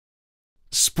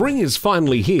Spring is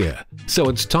finally here, so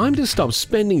it's time to stop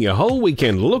spending your whole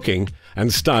weekend looking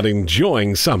and start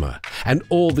enjoying summer and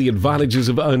all the advantages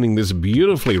of owning this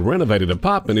beautifully renovated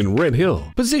apartment in Red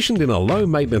Hill. Positioned in a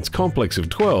low-maintenance complex of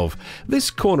 12, this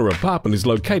corner apartment is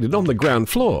located on the ground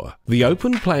floor. The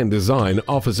open-plan design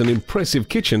offers an impressive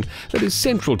kitchen that is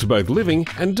central to both living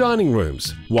and dining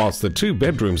rooms, whilst the two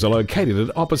bedrooms are located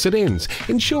at opposite ends,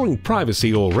 ensuring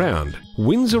privacy all round.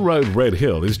 Windsor Road, Red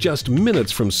Hill is just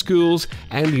minutes from schools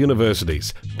and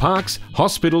universities, parks,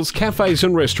 hospitals, cafes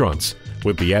and restaurants,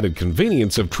 with the added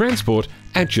convenience of transport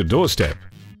at your doorstep.